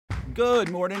Good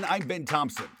morning, I'm Ben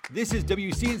Thompson. This is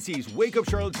WCNC's Wake Up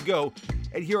Charlotte to Go,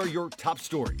 and here are your top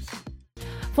stories.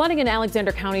 Flooding in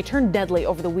Alexander County turned deadly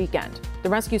over the weekend. The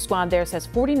rescue squad there says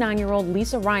 49-year-old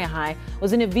Lisa Ryahai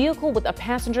was in a vehicle with a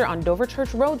passenger on Dover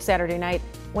Church Road Saturday night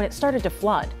when it started to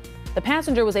flood. The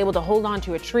passenger was able to hold on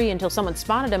to a tree until someone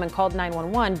spotted him and called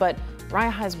 911, but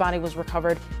Ryahai's body was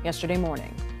recovered yesterday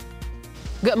morning.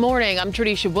 Good morning, I'm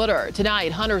Tradisha Wooder.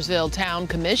 Tonight, Huntersville Town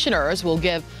Commissioners will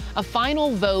give a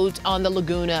final vote on the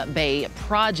Laguna Bay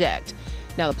project.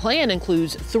 Now, the plan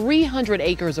includes 300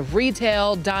 acres of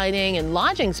retail, dining, and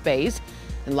lodging space.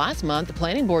 And last month, the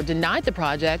planning board denied the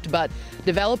project, but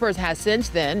developers have since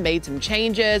then made some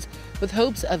changes with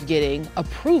hopes of getting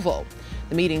approval.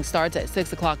 The meeting starts at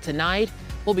 6 o'clock tonight.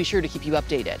 We'll be sure to keep you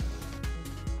updated.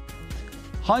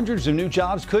 Hundreds of new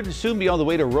jobs could soon be on the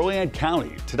way to Rowan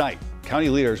County. Tonight, county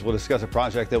leaders will discuss a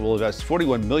project that will invest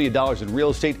 $41 million in real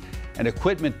estate and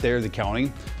equipment there in the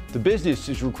county. The business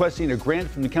is requesting a grant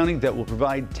from the county that will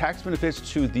provide tax benefits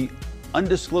to the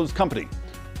undisclosed company.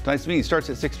 Tonight's meeting starts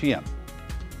at 6 p.m.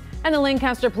 And the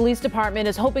Lancaster Police Department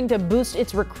is hoping to boost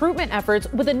its recruitment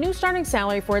efforts with a new starting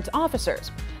salary for its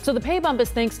officers. So the pay bump is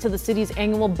thanks to the city's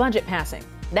annual budget passing.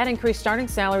 That increased starting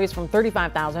salaries from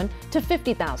 $35,000 to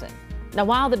 $50,000. Now,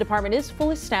 while the department is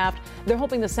fully staffed, they're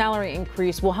hoping the salary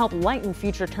increase will help lighten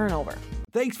future turnover.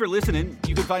 Thanks for listening.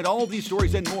 You can find all of these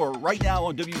stories and more right now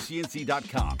on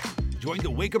WCNC.com. Join the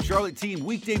Wake Up Charlotte team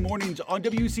weekday mornings on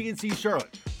WCNC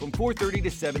Charlotte from 4:30 to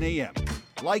 7 a.m.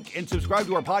 Like and subscribe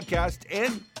to our podcast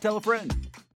and tell a friend.